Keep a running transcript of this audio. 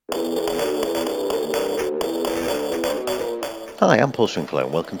Hi, I'm Paul Stringfellow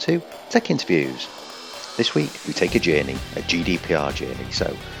and welcome to Tech Interviews. This week we take a journey, a GDPR journey,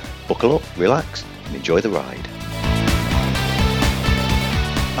 so buckle up, relax and enjoy the ride.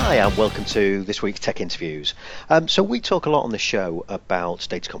 Hi and welcome to this week's Tech Interviews. So we talk a lot on the show about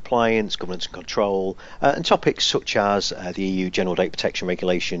data compliance, governance and control, and topics such as the EU General Data Protection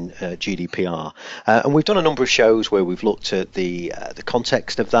Regulation, GDPR. And we've done a number of shows where we've looked at the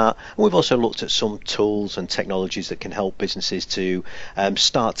context of that, and we've also looked at some tools and technologies that can help businesses to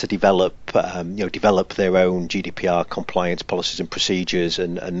start to develop their own GDPR compliance policies and procedures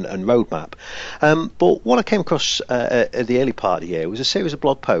and roadmap. But what I came across at the early part of the year was a series of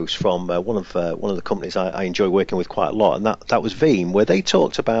blog posts from one of the companies I enjoy working with quite a lot, and that was Veeam, where they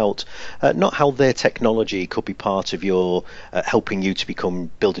talked about not how their technology could be part of your helping you to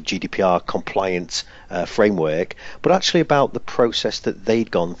build a GDPR compliant framework, but actually about the process that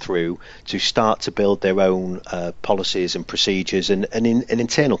they'd gone through to start to build their own policies and procedures and an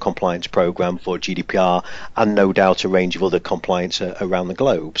internal compliance program for GDPR, and no doubt a range of other compliance around the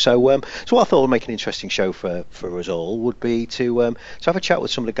globe. So what I thought would make an interesting show for us all would be to have a chat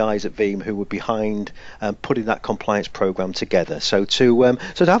with some of the guys at Veeam who were behind putting that compliance program together. So to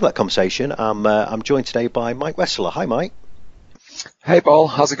have that conversation, I'm joined today by Mike Ressler. Hi, Mike. Hey, Paul.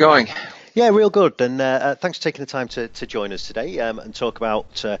 How's it going? Yeah, real good. And thanks for taking the time to join us today and talk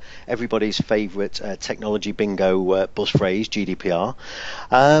about everybody's favourite technology bingo buzz phrase, GDPR.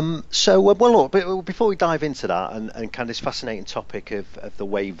 Look, before we dive into that and kind of this fascinating topic of the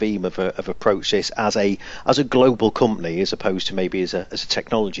way Veeam have approached this as a global company as opposed to maybe as a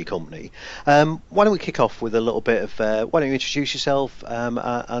technology company, why don't we kick off with a little bit of why don't you introduce yourself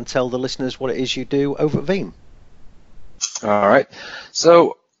and tell the listeners what it is you do over at Veeam? All right.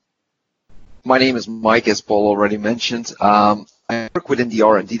 So my name is Mike, as Paul already mentioned. I work within the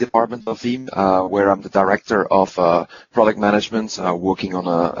R&D department of Veeam, where I'm the director of product management, working on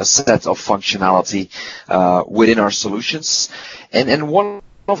a set of functionality within our solutions. And one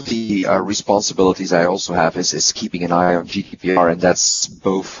of the responsibilities I also have is keeping an eye on GDPR, and that's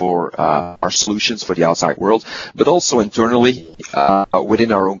both for our solutions for the outside world, but also internally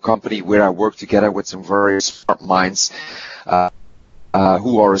within our own company, where I work together with some very smart minds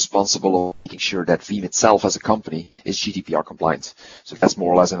who are responsible for making sure that Veeam itself as a company is GDPR compliant. So that's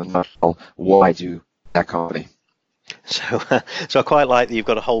more or less in a nutshell what I do at that company. So I quite like that you've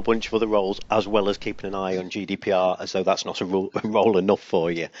got a whole bunch of other roles as well as keeping an eye on GDPR, as though that's not a role enough for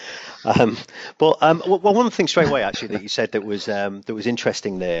you. One of the things straight away actually that you said that was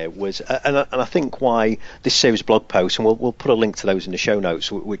interesting there was, and I think why this series of blog posts, and we'll put a link to those in the show notes,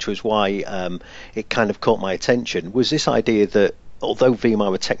 which was why it kind of caught my attention, was this idea that although Veeam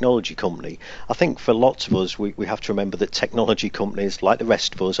are a technology company, I think for lots of us, we have to remember that technology companies, like the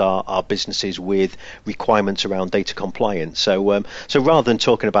rest of us, are businesses with requirements around data compliance. So rather than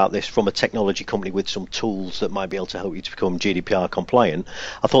talking about this from a technology company with some tools that might be able to help you to become GDPR compliant,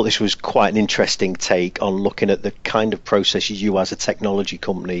 I thought this was quite an interesting take on looking at the kind of processes you as a technology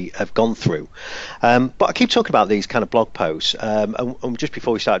company have gone through. But I keep talking about these kind of blog posts, and just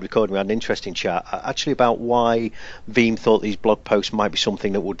before we started recording, we had an interesting chat actually about why Veeam thought these blog post might be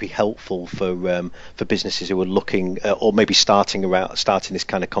something that would be helpful for businesses who are looking or maybe starting this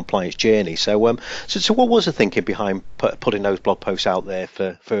kind of compliance journey. So what was the thinking behind putting those blog posts out there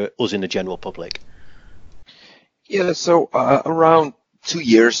for us in the general public? Yeah, so around 2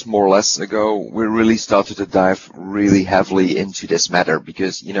 years more or less ago, we really started to dive really heavily into this matter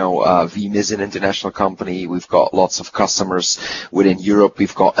because, Veeam is an international company. We've got lots of customers within Europe.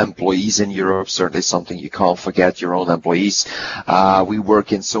 We've got employees in Europe, certainly something you can't forget, your own employees. We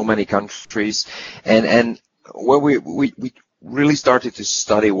work in so many countries. And when we really started to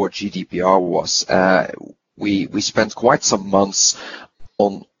study what GDPR was, we spent quite some months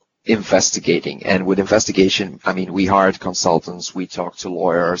on investigating. And with investigation, I mean, we hired consultants, we talked to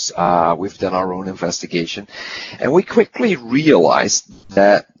lawyers, we've done our own investigation, and we quickly realized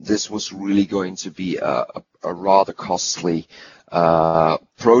that this was really going to be a rather costly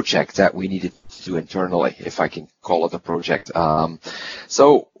project that we needed to do internally, if I can call it a project.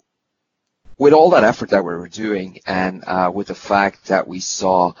 So with all that effort that we were doing, and with the fact that we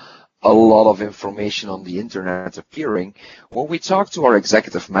saw a lot of information on the internet appearing, when we talked to our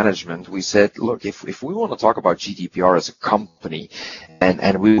executive management, we said, look, if we want to talk about GDPR as a company,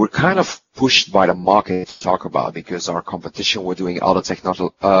 and we were kind of pushed by the market to talk about because our competition were doing, other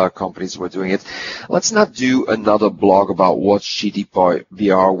technology companies were doing it, let's not do another blog about what's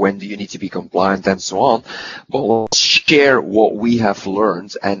GDPR, when do you need to be compliant, and so on, but let's share what we have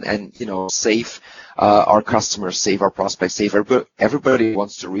learned and save our customers, save our prospects, save everybody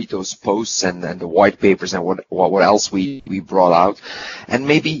wants to read those posts and the white papers and what else we brought out, and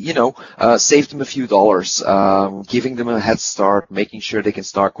maybe save them a few dollars, giving them a head start, making sure they can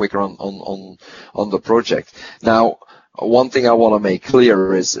start quicker on the project. Now, one thing I want to make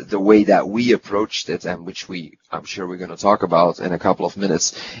clear is the way that we approached it, and which I'm sure we're going to talk about in a couple of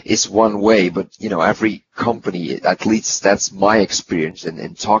minutes, is one way. But every company, at least that's my experience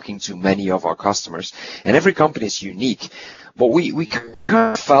in talking to many of our customers, and every company is unique. But we kind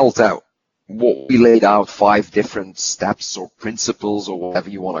of felt out what we laid out, 5 different steps or principles or whatever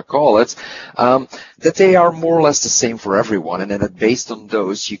you want to call it, that they are more or less the same for everyone, and then based on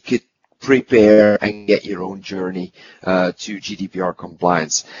those you could prepare and get your own journey to GDPR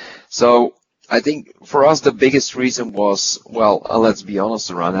compliance. So I think for us the biggest reason was, well, let's be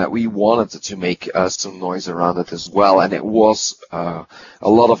honest around that, we wanted to make some noise around it as well, and it was a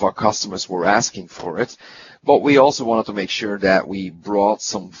lot of our customers were asking for it, but we also wanted to make sure that we brought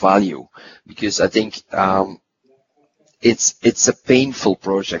some value, because I think it's a painful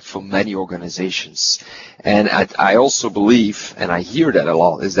project for many organizations. And I also believe, and I hear that a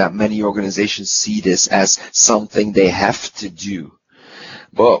lot, is that many organizations see this as something they have to do.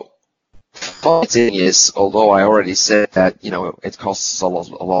 But the funny thing is, although I already said that, it costs a lot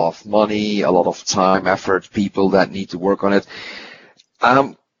of money, a lot of time, effort, people that need to work on it,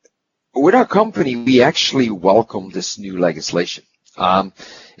 with our company, we actually welcome this new legislation.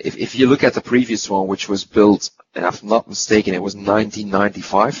 If you look at the previous one, which was built, and if I'm not mistaken, it was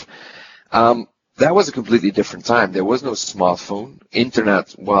 1995. That was a completely different time. There was no smartphone.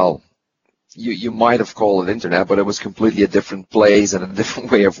 Internet, well, you might have called it internet, but it was completely a different place and a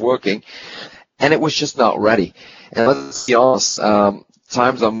different way of working. And it was just not ready. And let's be honest,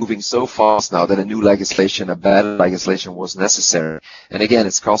 times are moving so fast now that a new legislation, a better legislation was necessary. And again,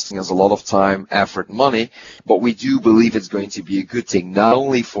 it's costing us a lot of time, effort, money, but we do believe it's going to be a good thing, not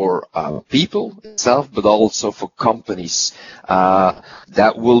only for people itself, but also for companies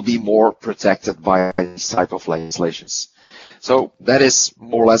that will be more protected by this type of legislations. So that is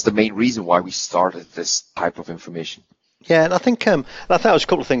more or less the main reason why we started this type of information. Yeah, and I think there was a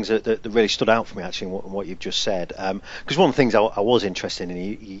couple of things that really stood out for me actually in what you've just said. Because one of the things I was interested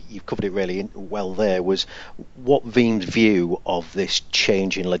in, you've covered it really well there, was what Veeam's view of this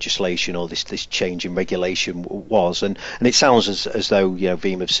change in legislation or this change in regulation was, and it sounds as though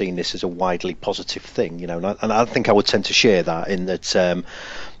Veeam have seen this as a widely positive thing, and I think I would tend to share that in that.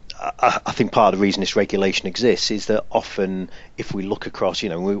 I think part of the reason this regulation exists is that often if we look across, we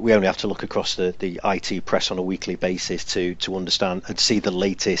only have to look across the IT press on a weekly basis to understand and see the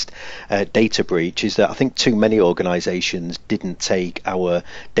latest data breach, is that I think too many organizations didn't take our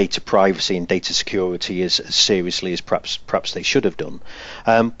data privacy and data security as seriously as perhaps they should have done.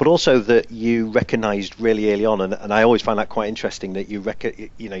 But also that you recognized really early on, and I always find that quite interesting, that you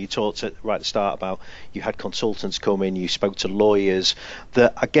talked right at the start about you had consultants come in, you spoke to lawyers,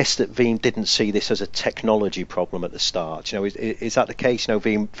 that I guess that Veeam didn't see this as a technology problem at the start. Is that the case?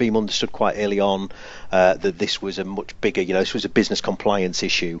 Veeam understood quite early on that this was a much bigger, this was a business compliance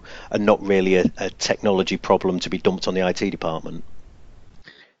issue and not really a technology problem to be dumped on the IT department.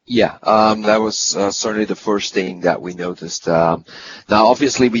 Yeah, that was certainly the first thing that we noticed. Now,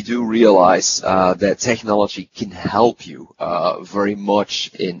 obviously, we do realize that technology can help you very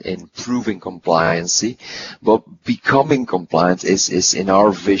much in improving compliancy, but becoming compliant is in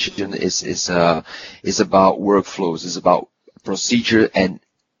our vision, is about workflows, is about procedure, and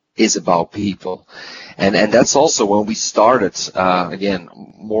is about people. And that's also when we started, again,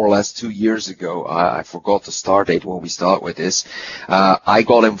 more or less 2 years ago. I forgot the start date when we started with this. I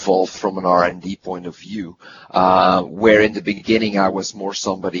got involved from an R&D point of view, where in the beginning I was more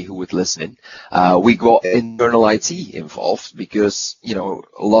somebody who would listen. We got internal IT involved because,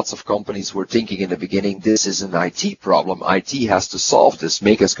 lots of companies were thinking in the beginning, this is an IT problem. IT has to solve this,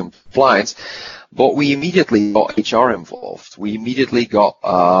 make us compliant. But we immediately got HR involved. We immediately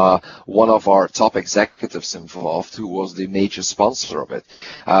got one of our top executives involved, who was the major sponsor of it.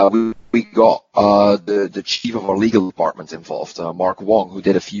 We got the chief of our legal department involved, Mark Wong, who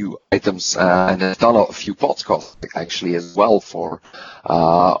did a few items and has done a few podcasts actually as well for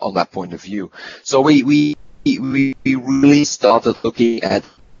on that point of view. So we really started looking at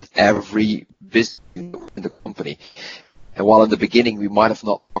every business in the company. And while in the beginning we might have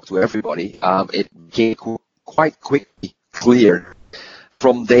not talked to everybody, it became quite quickly clear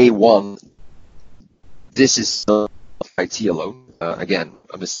from day one, this is not IT alone. again,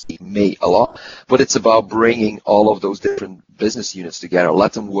 a mistake made a lot, but it's about bringing all of those different business units together,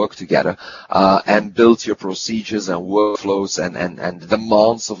 let them work together, and build your procedures and workflows and the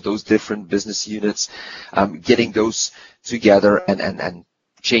demands of those different business units, getting those together and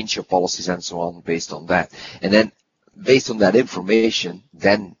change your policies and so on based on that. And then based on that information,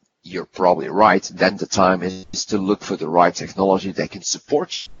 then you're probably right, then the time is to look for the right technology that can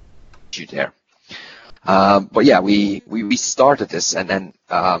support you there. But yeah, we started this, and then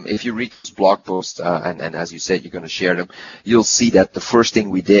if you read this blog post, and as you said, you're going to share them, you'll see that the first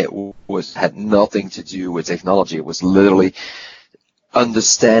thing we did had nothing to do with technology. It was literally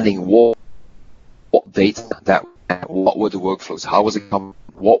understanding what data what were the workflows, how was it coming,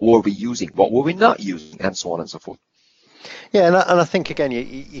 what were we using, what were we not using, and so on and so forth. Yeah, and I think again,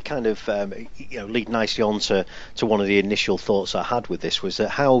 you kind of lead nicely on to one of the initial thoughts I had with this, was that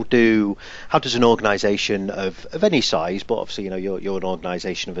how does an organisation of any size, but obviously you're an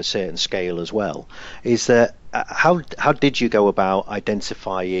organisation of a certain scale as well, is that how did you go about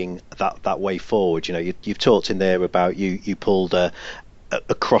identifying that way forward? You've talked in there about you pulled a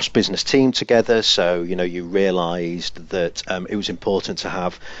cross-business team together, so you realised that it was important to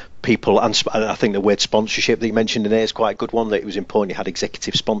have people, and I think the word sponsorship that you mentioned in there is quite a good one, that it was important you had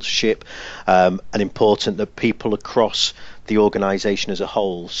executive sponsorship, and important that people across the organisation as a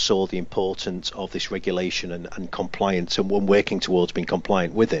whole saw the importance of this regulation and compliance, and one working towards being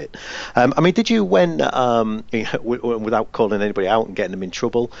compliant with it. I mean, did you, when without calling anybody out and getting them in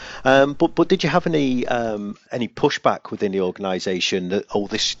trouble, but did you have any pushback within the organisation that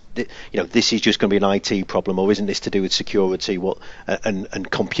this is just going to be an IT problem, or isn't this to do with security?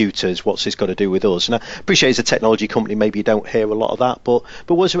 And computers? What's this got to do with us? And I appreciate as a technology company, maybe you don't hear a lot of that, but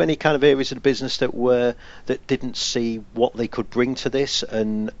was there any kind of areas of the business that didn't see what they could bring to this,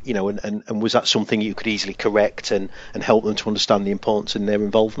 and was that something you could easily correct and help them to understand the importance in their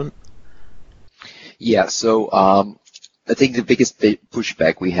involvement? Yeah, so I think the biggest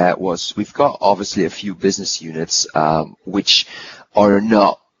pushback we had was, we've got obviously a few business units which are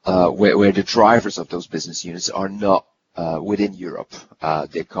not where the drivers of those business units are not within Europe.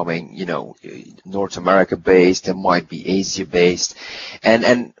 They're coming, North America based, they might be Asia based,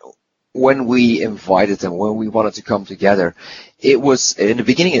 and when we invited them, when we wanted to come together, it was, in the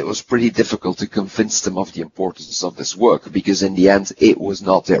beginning, it was pretty difficult to convince them of the importance of this work, because in the end, it was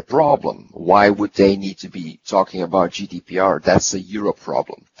not their problem. Why would they need to be talking about GDPR? That's a Europe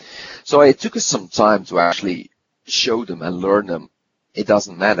problem. So it took us some time to actually show them and learn them. It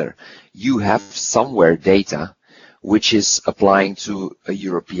doesn't matter. You have somewhere data which is applying to a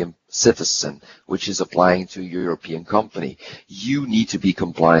European citizen, which is applying to a European company. You need to be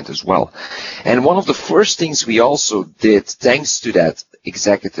compliant as well. And one of the first things we also did, thanks to that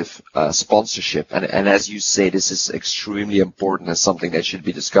executive sponsorship, and as you say, this is extremely important and something that should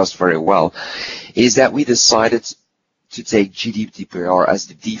be discussed very well, is that we decided to take GDPR as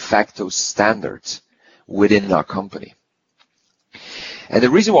the de facto standard within our company. And the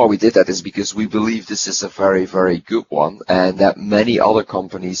reason why we did that is because we believe this is a very, very good one, and that many other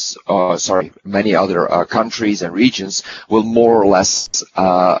countries and regions will more or less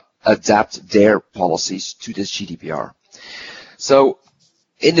adapt their policies to this GDPR. So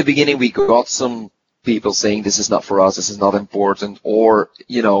in the beginning, we got some people saying this is not for us, this is not important, or,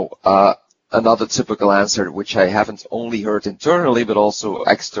 another typical answer, which I haven't only heard internally, but also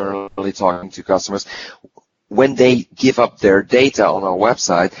externally talking to customers. When they give up their data on our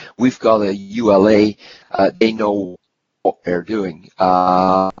website, we've got a ULA. They know what they're doing.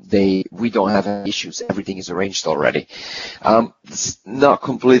 We don't have any issues. Everything is arranged already. It's not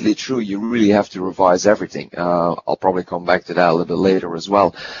completely true. You really have to revise everything. I'll probably come back to that a little bit later as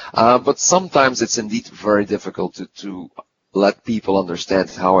well. But sometimes it's indeed very difficult to let people understand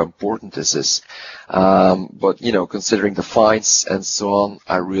how important this is. But considering the fines and so on,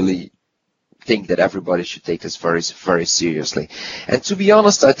 I really think that everybody should take this very, very seriously. And to be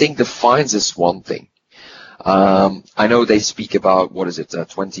honest, I think the fines is one thing. I know they speak about,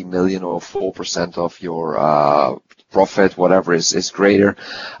 20 million or 4% of your profit, whatever is greater.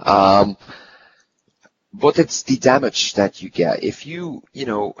 But it's the damage that you get. If you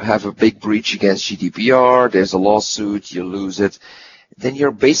have a big breach against GDPR, there's a lawsuit, you lose it, then you're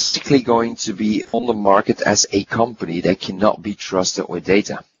basically going to be on the market as a company that cannot be trusted with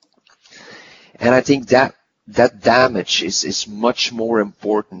data. And I think that damage is much more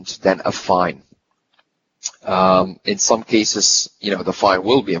important than a fine. In some cases, the fine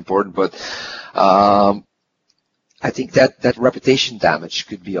will be important, but I think that reputation damage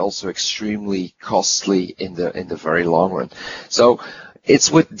could be also extremely costly in the very long run. So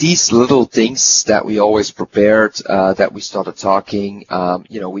It's with these little things that we always prepared that we started talking.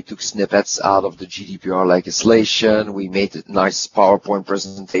 We took snippets out of the GDPR legislation. We made a nice PowerPoint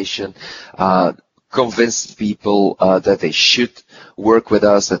presentation, convinced people that they should work with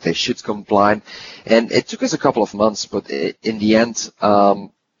us, that they should comply. And it took us a couple of months, but in the end,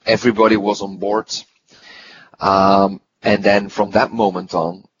 everybody was on board. And then from that moment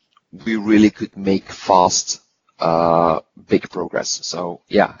on, we really could make fast big progress. So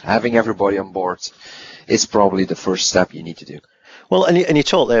yeah, having everybody on board is probably the first step you need to do. Well, and you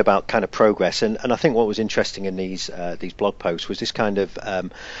talked there about kind of progress, and I think what was interesting in these blog posts was this kind of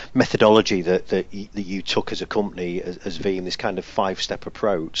methodology that you took as a company, as Veeam, this kind of 5-step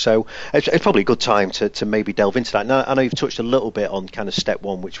approach. So it's probably a good time to maybe delve into that. Now, I know you've touched a little bit on kind of step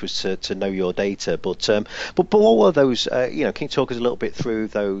 1, which was to know your data, but what were those? Can you talk us a little bit through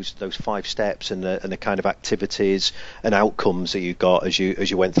those 5 steps and the kind of activities and outcomes that you got as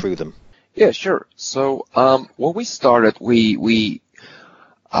you went through them? Yeah, sure. So when we started, we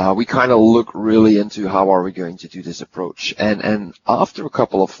kind of look really into how are we going to do this approach. And after a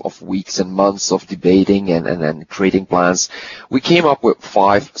couple of weeks and months of debating and creating plans, we came up with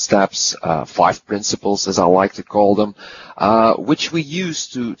 5 steps, 5 principles, as I like to call them, which we use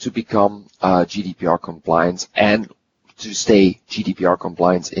to become GDPR compliant and to stay GDPR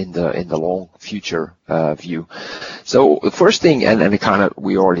compliant in the long future view. So the first thing, and kind of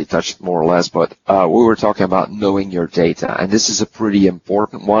we already touched more or less, but we were talking about knowing your data, and this is a pretty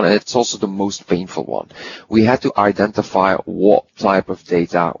important one, and it's also the most painful one. We had to identify what type of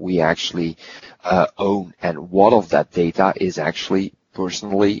data we actually own, and what of that data is actually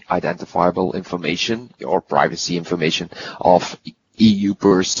personally identifiable information or privacy information of EU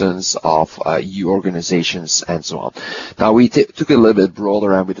persons, of EU organizations, and so on. Now we took it a little bit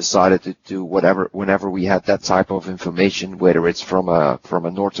broader, and we decided to do whenever we had that type of information, whether it's from a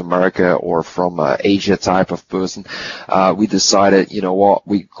North America or from a Asia type of person, we decided, you know what,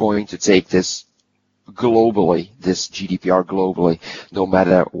 we're going to take this globally, this GDPR globally, no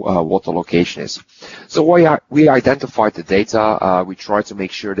matter what the location is. So we identified the data. We tried to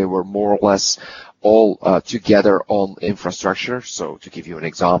make sure they were more or less all together on infrastructure. So to give you an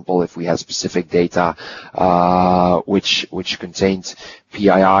example, if we have specific data which contained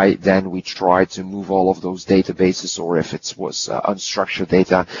PII, then we try to move all of those databases, or if it was unstructured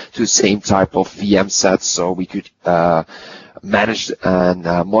data, to the same type of VM sets, so we could manage and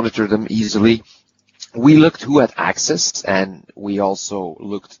monitor them easily. We looked who had access, and we also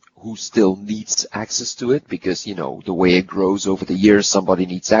looked who still needs access to it, because, you know, the way it grows over the years, somebody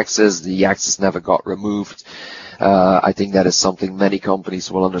needs access, the access never got removed. I think that is something many companies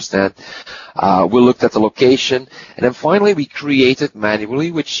will understand. We looked at the location, and then finally we created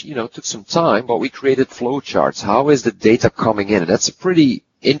manually, which, you know, took some time, but we created flowcharts. How is the data coming in? And that's a pretty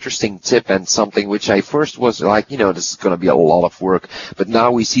interesting tip, and something which I first was like, you know, this is going to be a lot of work, but now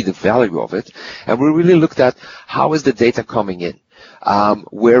we see the value of it, and we really looked at how is the data coming in.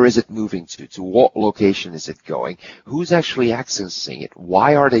 Where is it moving to what location is it going? Who's actually accessing it?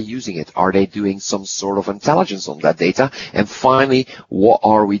 Why are they using it? Are they doing some sort of intelligence on that data? And finally, what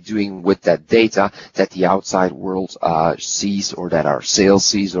are we doing with that data that the outside world sees, or that our sales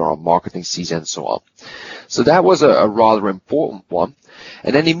sees, or our marketing sees, and so on? So that was a rather important one.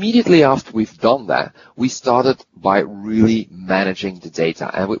 And then immediately after we've done that, we started by really managing the data.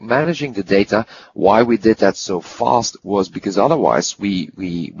 And with managing the data, why we did that so fast was because otherwise we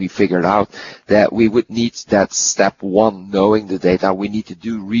figured out that we would need that step 1, knowing the data. We need to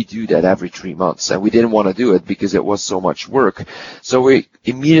redo that every 3 months. And we didn't want to do it because it was so much work. So we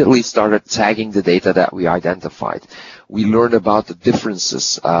immediately started tagging the data that we identified. We learned about the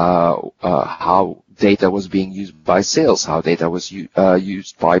differences, how data was being used by sales, how data was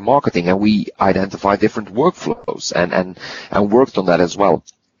used by marketing, and we identified different workflows and worked on that as well.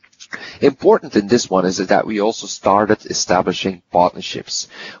 Important in this one is that we also started establishing partnerships.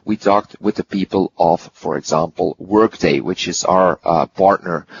 We talked with the people of, for example, Workday, which is our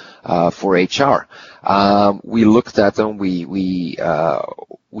partner for HR. We looked at them, we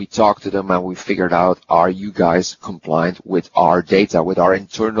talked to them, and we figured out, are you guys compliant with our data, with our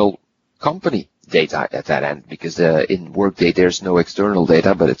internal company data at that end? Because in Workday there's no external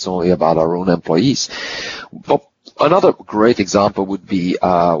data, but it's only about our own employees. But another great example would be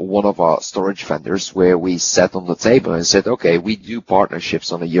one of our storage vendors, where we sat on the table and said, okay, we do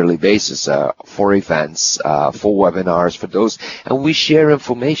partnerships on a yearly basis for events, for webinars, for those, and we share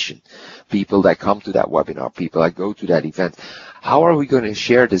information. People that come to that webinar, people that go to that event, how are we going to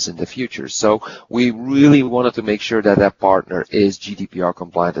share this in the future? So we really wanted to make sure that that partner is GDPR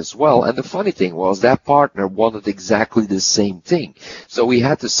compliant as well. And the funny thing was that partner wanted exactly the same thing. So we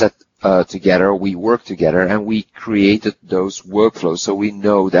had to set together, we worked together, and we created those workflows so we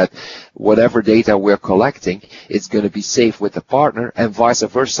know that whatever data we're collecting is going to be safe with the partner, and vice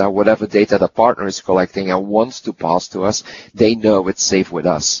versa, whatever data the partner is collecting and wants to pass to us, they know it's safe with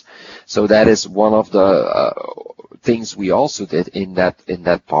us. So that is one of the things we also did in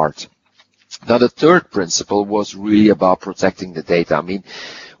that part. Now, the third principle was really about protecting the data. I mean,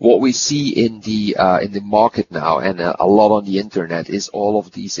 what we see in the market now, and a lot on the internet, is all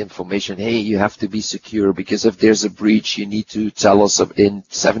of these information. Hey, you have to be secure because if there's a breach, you need to tell us in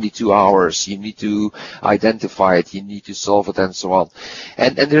 72 hours. You need to identify it. You need to solve it, and so on.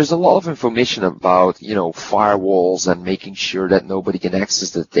 And there's a lot of information about, you know, firewalls and making sure that nobody can access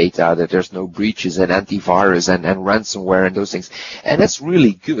the data, that there's no breaches, and antivirus and ransomware and those things. And that's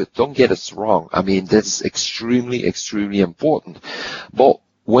really good. Don't get us wrong. I mean, that's extremely, extremely important. But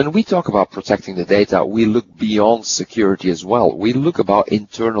when we talk about protecting the data, we look beyond security as well. We look about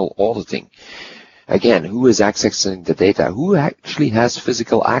internal auditing. Again, who is accessing the data? Who actually has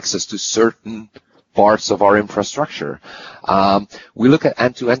physical access to certain parts of our infrastructure? We look at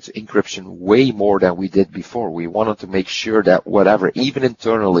end-to-end encryption way more than we did before. We wanted to make sure that whatever, even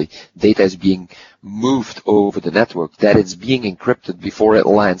internally, data is being moved over the network, that it's being encrypted before it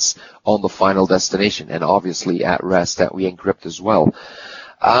lands on the final destination, and obviously at rest that we encrypt as well.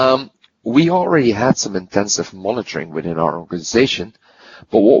 We already had some intensive monitoring within our organization,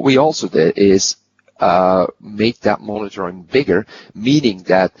 but what we also did is make that monitoring bigger, meaning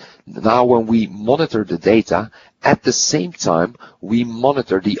that now when we monitor the data, at the same time, we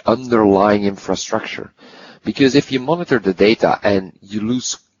monitor the underlying infrastructure. Because if you monitor the data and you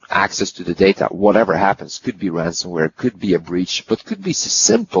lose access to the data, whatever happens, could be ransomware, could be a breach, but could be as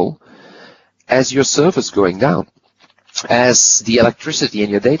simple as your service going down, as the electricity in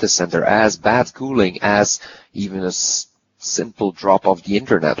your data center, as bad cooling, as even a simple drop of the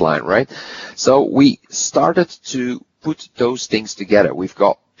internet line, right? So we started to put those things together. We've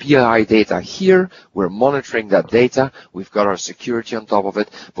got PII data here, we're monitoring that data, we've got our security on top of it,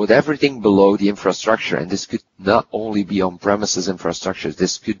 but everything below the infrastructure, and this could not only be on-premises infrastructure,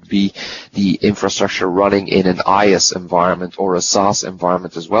 this could be the infrastructure running in an IaaS environment or a SaaS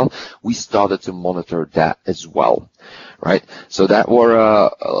environment as well. We started to monitor that as well, right? So that were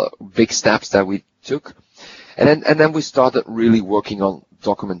big steps that we took. And then we started really working on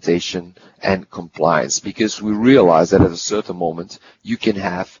documentation and compliance, because we realized that at a certain moment you can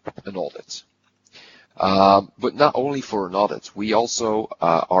have an audit. But not only for an audit, we also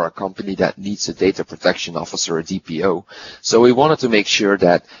are a company that needs a data protection officer, a DPO. So we wanted to make sure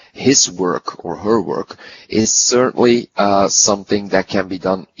that his work or her work is certainly something that can be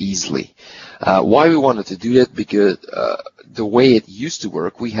done easily. Why we wanted to do that? Because the way it used to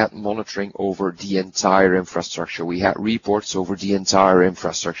work, we had monitoring over the entire infrastructure. We had reports over the entire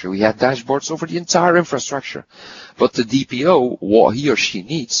infrastructure. We had dashboards over the entire infrastructure. But the DPO, what he or she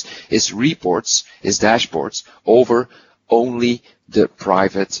needs is reports, is dashboards over only the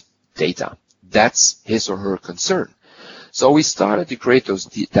private data. That's his or her concern. So we started to create those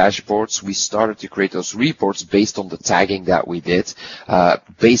dashboards. We started to create those reports based on the tagging that we did,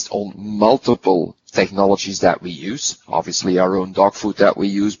 based on multiple technologies that we use, obviously our own dog food that we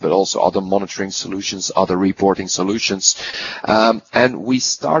use, but also other monitoring solutions, other reporting solutions. And we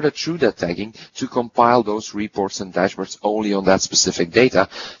started through that tagging to compile those reports and dashboards only on that specific data,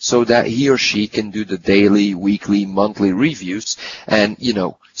 so that he or she can do the daily, weekly, monthly reviews and, you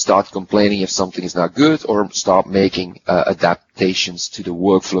know, start complaining if something is not good, or start making adaptations to the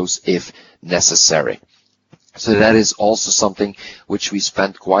workflows if necessary. So that is also something which we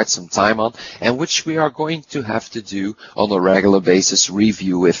spent quite some time on, and which we are going to have to do on a regular basis,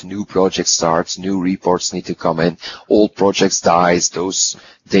 review if new project starts, new reports need to come in, old projects dies, those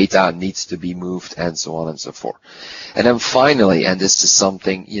data needs to be moved, and so on and so forth. And then finally, and this is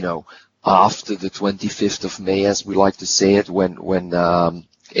something, you know, after the 25th of May, as we like to say it, when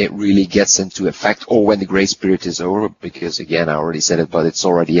it really gets into effect, or when the grace period is over, because again, I already said it, but it's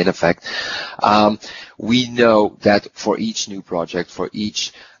already in effect. We know that for each new project, for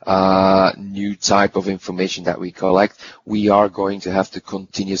each new type of information that we collect, we are going to have to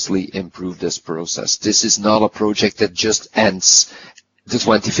continuously improve this process. This is not a project that just ends the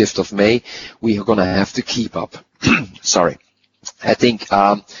 25th of May. We are going to have to keep up. Sorry. I think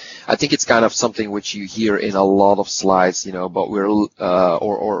it's kind of something which you hear in a lot of slides, you know, but we're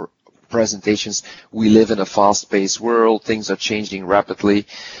or presentations. We live in a fast-paced world. Things are changing rapidly.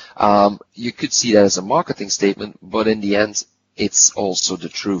 You could see that as a marketing statement, but in the end, it's also the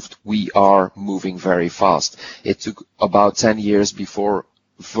truth. We are moving very fast. It took about 10 years before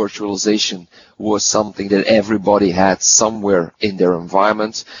virtualization was something that everybody had somewhere in their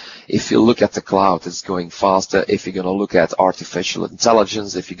environment. If you look at the cloud, it's going faster. If you're going to look at artificial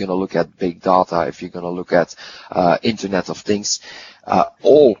intelligence, if you're going to look at big data, if you're going to look at Internet of Things,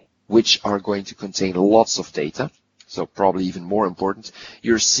 all which are going to contain lots of data, so probably even more important,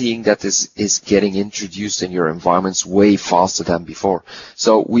 you're seeing that this is getting introduced in your environments way faster than before.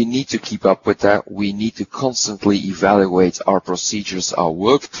 So we need to keep up with that. We need to constantly evaluate our procedures, our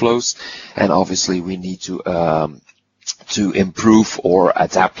workflows, and obviously we need to improve or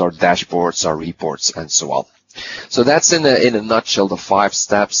adapt our dashboards, our reports, and so on. So that's in a nutshell the 5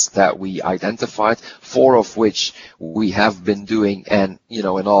 steps that we identified, 4 of which we have been doing, and in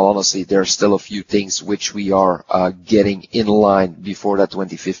all honesty, there are still a few things which we are getting in line before that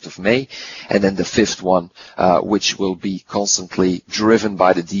 25th of May, and then the 5th one, which will be constantly driven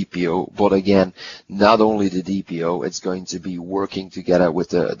by the DPO, but again, not only the DPO, it's going to be working together with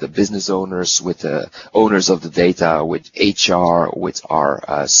the business owners, with the owners of the data, with HR, with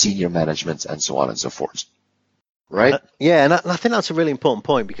our senior management, and so on and so forth. Right? Yeah, and I think that's a really important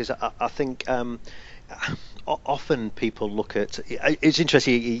point, because I think often people look at, it's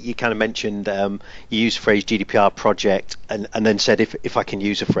interesting, you kind of mentioned, you used the phrase GDPR project and then said if I can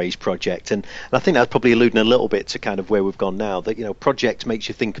use a phrase project, and I think that's probably alluding a little bit to kind of where we've gone now, that project makes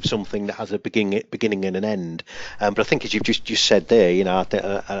you think of something that has a beginning and an end, but I think as you've just said there,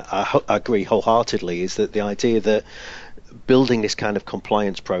 I agree wholeheartedly, is that the idea that building this kind of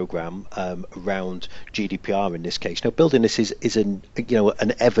compliance program around GDPR in this case, building this is an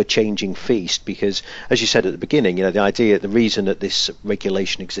ever-changing feast, because as you said at the beginning, the reason that this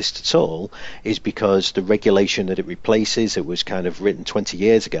regulation exists at all is because the regulation that it replaces, it was kind of written 20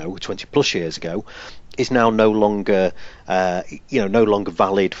 plus years ago, is now no longer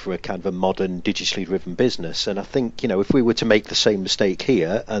valid for a kind of a modern digitally driven business. And I think if we were to make the same mistake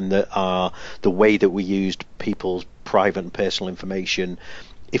here, and that the way that we used people's private and personal information,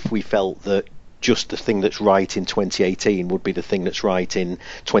 if we felt that just the thing that's right in 2018 would be the thing that's right in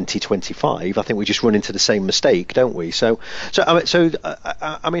 2025, I think we just run into the same mistake, don't we? So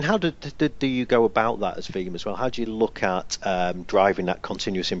I mean, how do you go about that as Veeam as well? How do you look at driving that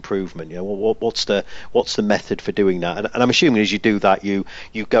continuous improvement? What's the method for doing that? And I'm assuming as you do that, you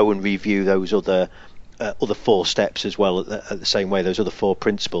go and review those other 4 steps as well at the same way, those other 4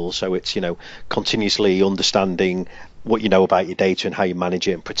 principles. So it's continuously understanding what you know about your data and how you manage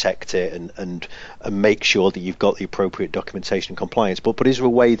it and protect it, and make sure that you've got the appropriate documentation and compliance. But is there a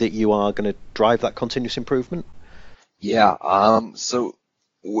way that you are going to drive that continuous improvement? Yeah. So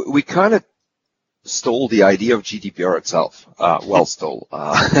we kind of stole the idea of GDPR itself. Stole.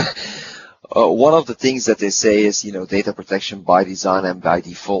 One of the things that they say is, data protection by design and by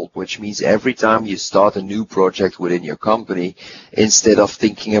default, which means every time you start a new project within your company, instead of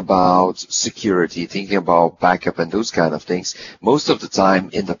thinking about security, thinking about backup and those kind of things, most of the time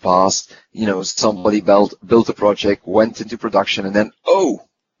in the past, somebody built a project, went into production, and then,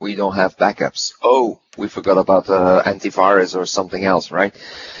 we don't have backups. We forgot about antivirus or something else, right?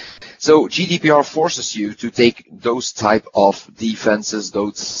 So GDPR forces you to take those type of defenses,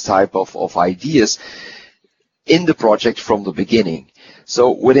 those type of ideas in the project from the beginning. So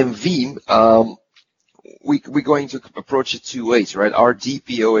within Veeam, we're going to approach it 2 ways, right? Our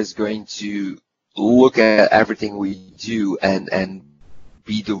DPO is going to look at everything we do and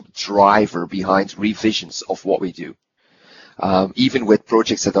be the driver behind revisions of what we do. Even with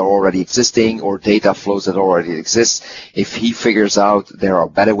projects that are already existing or data flows that already exist, if he figures out there are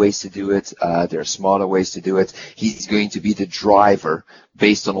better ways to do it, there are smarter ways to do it, he's going to be the driver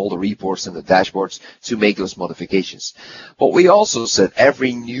based on all the reports and the dashboards to make those modifications. But we also said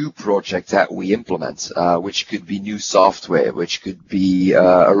every new project that we implement, which could be new software, which could be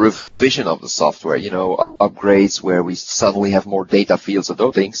a revision of the software, upgrades where we suddenly have more data fields or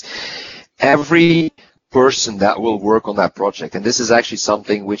those things, every person that will work on that project, and this is actually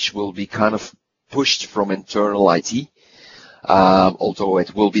something which will be kind of pushed from internal IT, although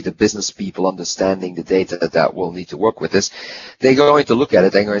it will be the business people understanding the data that will need to work with this. They're going to look at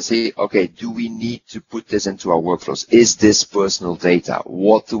it, they're going to say, okay, do we need to put this into our workflows? Is this personal data?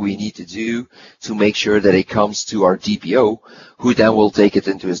 What do we need to do to make sure that it comes to our DPO, who then will take it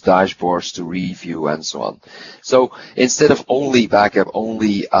into his dashboards to review and so on. So instead of only backup,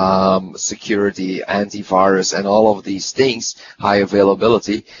 only security, antivirus, and all of these things, high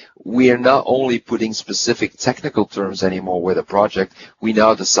availability, we are not only putting specific technical terms anymore with a project, we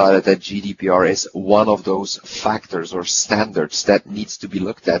now decided that GDPR is one of those factors or standards that needs to be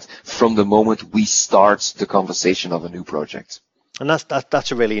looked at from the moment we start the conversation of a new project. And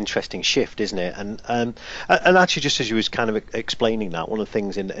that's a really interesting shift, isn't it? And actually, just as you was kind of explaining that, one of the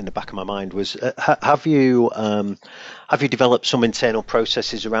things in the back of my mind was, have you developed some internal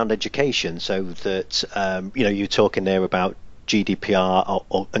processes around education so that you're talking there about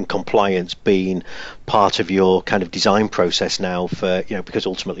GDPR and compliance being part of your kind of design process now for, because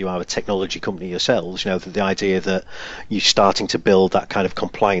ultimately you are a technology company yourselves, the idea that you're starting to build that kind of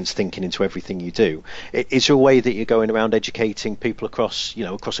compliance thinking into everything you do. Is there a way that you're going around educating people across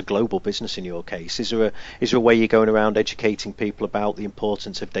a global business in your case? Is there a way you're going around educating people about the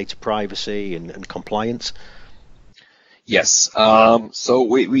importance of data privacy and compliance? Yes. So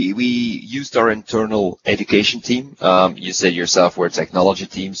we used our internal education team. You said yourself we're a technology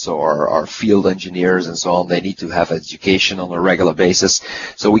team, so our field engineers and so on, they need to have education on a regular basis.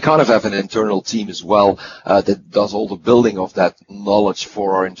 So we kind of have an internal team as well that does all the building of that knowledge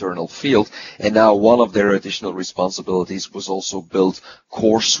for our internal field. And now one of their additional responsibilities was also build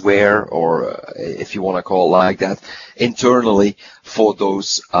courseware, or if you want to call it like that, internally for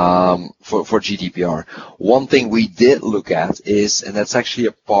those for GDPR. One thing we did look at is, and that's actually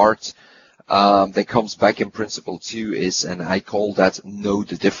a part that comes back in principle too, is, and I call that know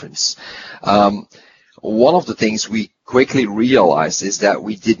the difference. One of the things we quickly realized is that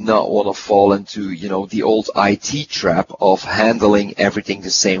we did not want to fall into, the old IT trap of handling everything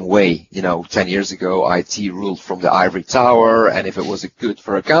the same way. 10 years ago, IT ruled from the ivory tower, and if it was good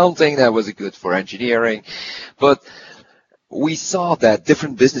for accounting, that was good for engineering. But we saw that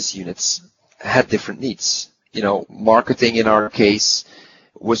different business units had different needs. Marketing in our case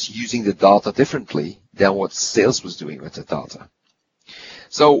was using the data differently than what sales was doing with the data.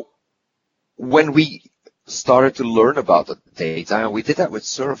 So when we started to learn about the data, and we did that with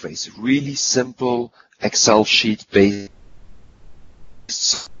surveys, really simple Excel sheet based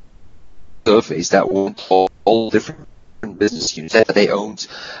surveys that went all different business units that they owned,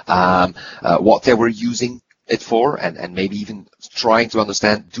 what they were using it for, and maybe even trying to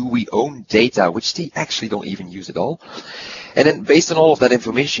understand, do we own data which they actually don't even use at all? And then based on all of that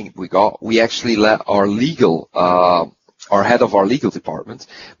information we got, we actually let our head of our legal department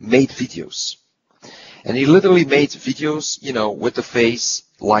made videos. And he literally made videos, with the face,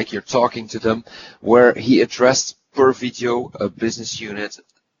 like you're talking to them, where he addressed per video a business unit,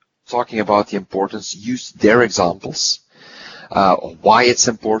 talking about the importance, used their examples, why it's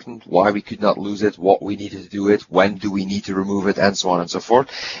important, why we could not lose it, what we needed to do it, when do we need to remove it, and so on and so forth.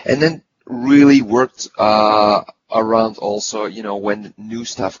 And then really worked around also, when new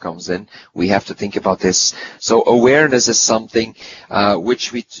stuff comes in, we have to think about this. So awareness is something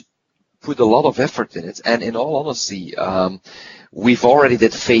which we put a lot of effort in it. And in all honesty, we've already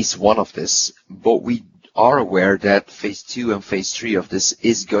did phase 1 of this, but we are aware that phase 2 and phase 3 of this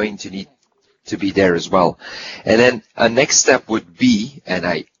is going to need to be there as well. And then a next step would be,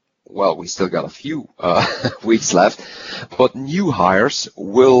 and we still got a few weeks left, but new hires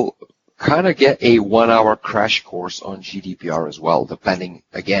will kind of get a 1-hour crash course on GDPR as well, depending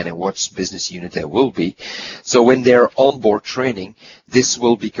again on what business unit there will be. So when they're onboard training, this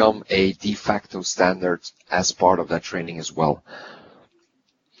will become a de facto standard as part of that training as well.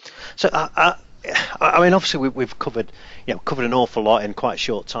 So obviously we've covered an awful lot in quite a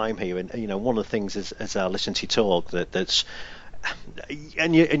short time here, and one of the things as I listen to you talk that's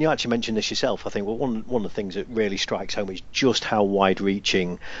and you actually mentioned this yourself. I think one of the things that really strikes home is just how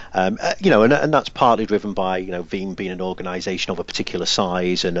wide-reaching, and that's partly driven by Veeam being an organisation of a particular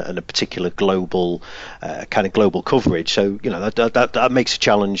size and a particular global kind of global coverage. So that makes a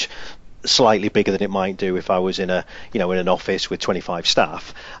challenge slightly bigger than it might do if I was in an office with 25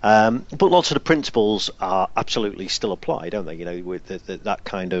 staff. But lots of the principles are absolutely still apply, don't they? With that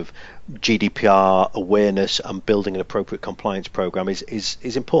kind of GDPR awareness and building an appropriate compliance program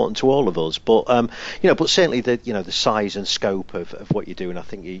is important to all of us. But but certainly the size and scope of what you do, and I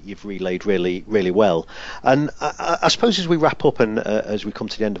think you've relayed really, really well. And I suppose as we wrap up and as we come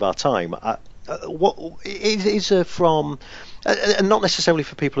to the end of our time, what is from, and not necessarily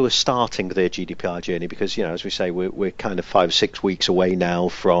for people who are starting their GDPR journey, because as we say, we're kind of 5 or 6 weeks away now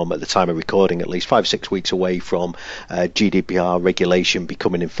from, at the time of recording at least, 5 or 6 weeks away from GDPR regulation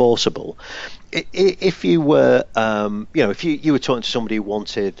becoming enforceable. If you were, if you were talking to somebody who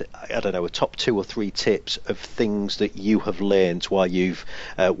wanted, I don't know, a top 2 or 3 tips of things that you have learned while you've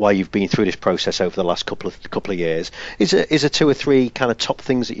been through this process over the last couple of years, is a 2 or 3 kind of top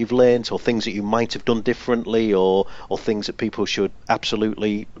things that you've learned, or things that you might have done differently, or things that people should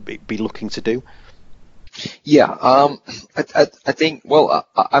absolutely be looking to do? Yeah, I think, well,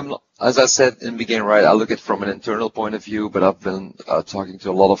 I'm not, as I said in the beginning, right, I look at it from an internal point of view, but I've been talking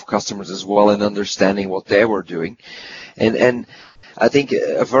to a lot of customers as well and understanding what they were doing. And I think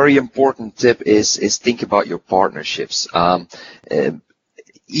a very important tip is think about your partnerships.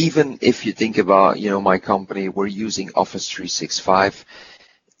 Even if you think about, my company, we're using Office 365,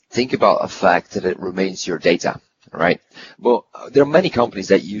 think about the fact that it remains your data. Right. Well, there are many companies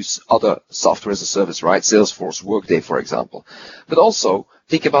that use other software as a service, right? Salesforce, Workday, for example. But also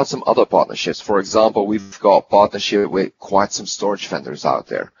think about some other partnerships. For example, we've got partnership with quite some storage vendors out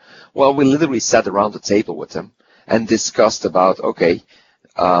there. Well, we literally sat around the table with them and discussed about, okay,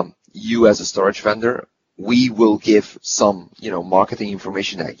 you as a storage vendor, we will give some, marketing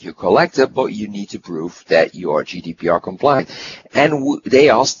information that you collected, but you need to prove that you are GDPR compliant. And they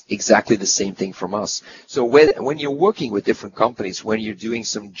asked exactly the same thing from us. So when you're working with different companies, when you're doing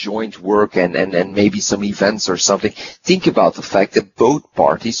some joint work and maybe some events or something, think about the fact that both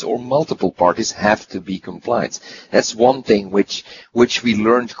parties or multiple parties have to be compliant. That's one thing which we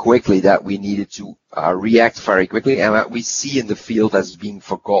learned quickly, that we needed to react very quickly, and that we see in the field as being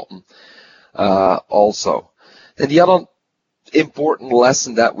forgotten. Also. And the other important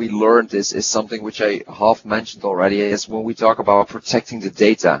lesson that we learned is something which I half mentioned already, is when we talk about protecting the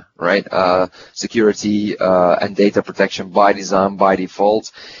data, right? Security and data protection by design, by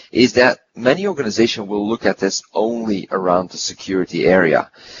default, is that many organizations will look at this only around the security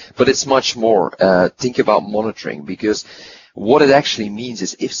area. But it's much more. Think about monitoring, because what it actually means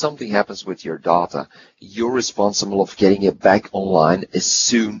is if something happens with your data, you're responsible of getting it back online as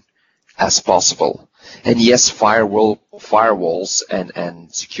soon as possible. And yes, firewalls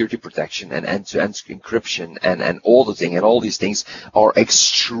and security protection and end-to-end encryption and auditing and all these things are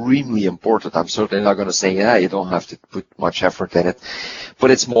extremely important. I'm certainly not going to say, you don't have to put much effort in it,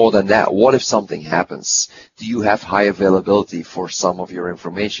 but it's more than that. What if something happens? Do you have high availability for some of your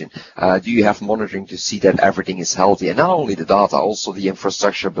information? Do you have monitoring to see that everything is healthy? And not only the data, also the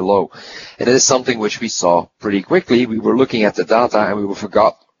infrastructure below. And it is something which we saw pretty quickly. We were looking at the data and we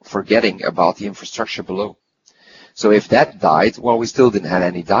forgetting about the infrastructure below. So if that died, well, we still didn't have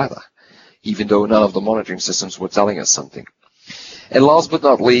any data, even though none of the monitoring systems were telling us something. And last but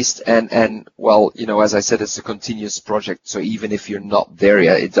not least, and well, as I said, it's a continuous project. So even if you're not there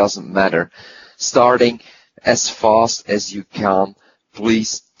yet, it doesn't matter. Starting as fast as you can,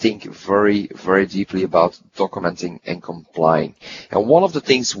 please think very, very deeply about documenting and complying. And one of the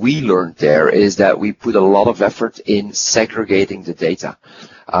things we learned there is that we put a lot of effort in segregating the data.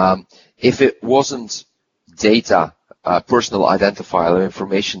 If it wasn't data, personal identifier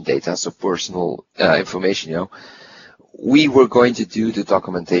information data, so personal information, we were going to do the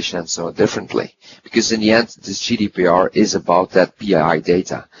documentation and so on differently, because in the end, this GDPR is about that PII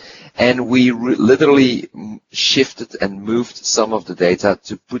data. And we literally shifted and moved some of the data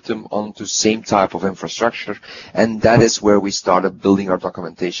to put them onto same type of infrastructure. And that is where we started building our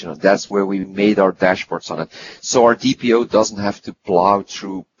documentation. And that's where we made our dashboards on it. So our DPO doesn't have to plow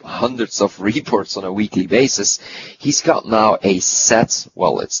through hundreds of reports on a weekly basis. He's got now a set,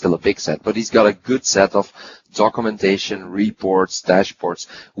 well, it's still a big set, but he's got a good set of documentation, reports, dashboards,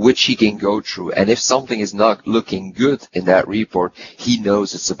 which he can go through. And if something is not looking good in that report, he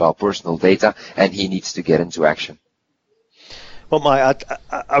knows it's about personal data and he needs to get into action. Well, Mike,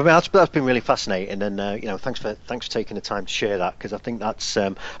 I mean, that's been really fascinating, and thanks for taking the time to share that, because I think that's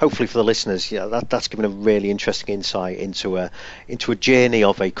hopefully for the listeners, that's given a really interesting insight into a journey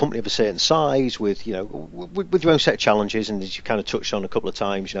of a company of a certain size with your own set of challenges, and as you kind of touched on a couple of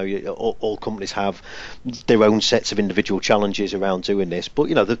times, all companies have their own sets of individual challenges around doing this, but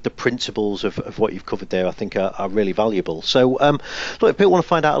the principles of what you've covered there, I think, are really valuable. So, look, if people want to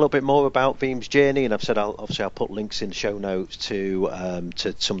find out a little bit more about Veeam's journey, and I've said I'll put links in the show notes to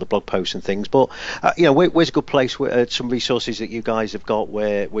some of the blog posts and things, but where's a good place where some resources that you guys have got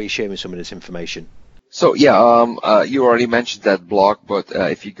where you're sharing some of this information? So you already mentioned that blog, but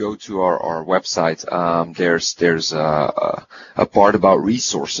if you go to our website, there's a part about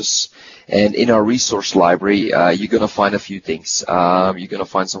resources, and in our resource library, you're going to find a few things. You're going to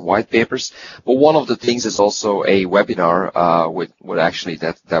find some white papers, but one of the things is also a webinar with actually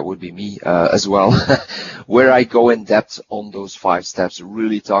that would be me as well, where I go in depth on those 5 steps.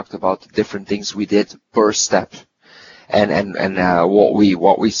 Really talked about the different things we did per step. and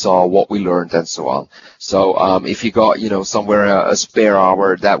what we saw, what we learned, and so on. So if you got somewhere a spare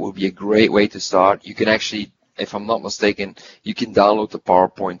hour, that would be a great way to start. You can actually, if I'm not mistaken, you can download the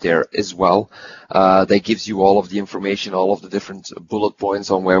PowerPoint there as well. That gives you all of the information, all of the different bullet points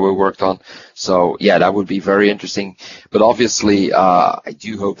on where we worked on. So yeah, that would be very interesting. But obviously, I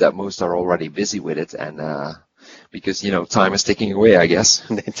do hope that most are already busy with it, and because time is ticking away, I guess.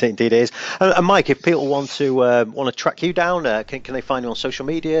 It indeed is. And Mike, if people want to track you down, can they find you on social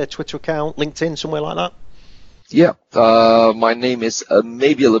media, Twitter account, LinkedIn, somewhere like that? Yeah, my name is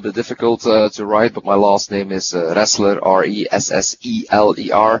maybe a little bit difficult to write, but my last name is Ressler,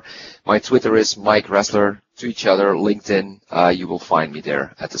 Ressler. My Twitter is Mike Ressler. To each other, LinkedIn, you will find me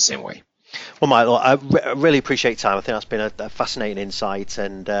there at the same way. Well, Michael, I really appreciate your time. I think that's been a fascinating insight,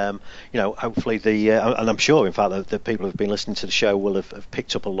 and hopefully and I'm sure, in fact, the people who've been listening to the show will have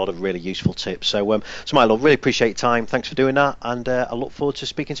picked up a lot of really useful tips. So, Michael, really appreciate your time. Thanks for doing that, and I look forward to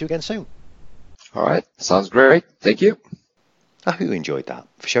speaking to you again soon. All right, sounds great. Thank you. I hope you enjoyed that.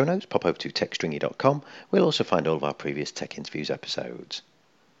 For show notes, pop over to techstringy.com. We'll also find all of our previous Tech Interviews episodes.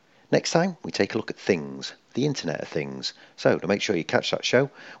 Next time, we take a look at things, the Internet of Things. So to make sure you catch that show,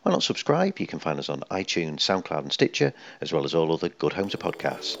 why not subscribe? You can find us on iTunes, SoundCloud and Stitcher, as well as all other good homes of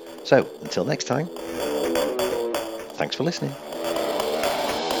podcasts. So until next time, thanks for listening.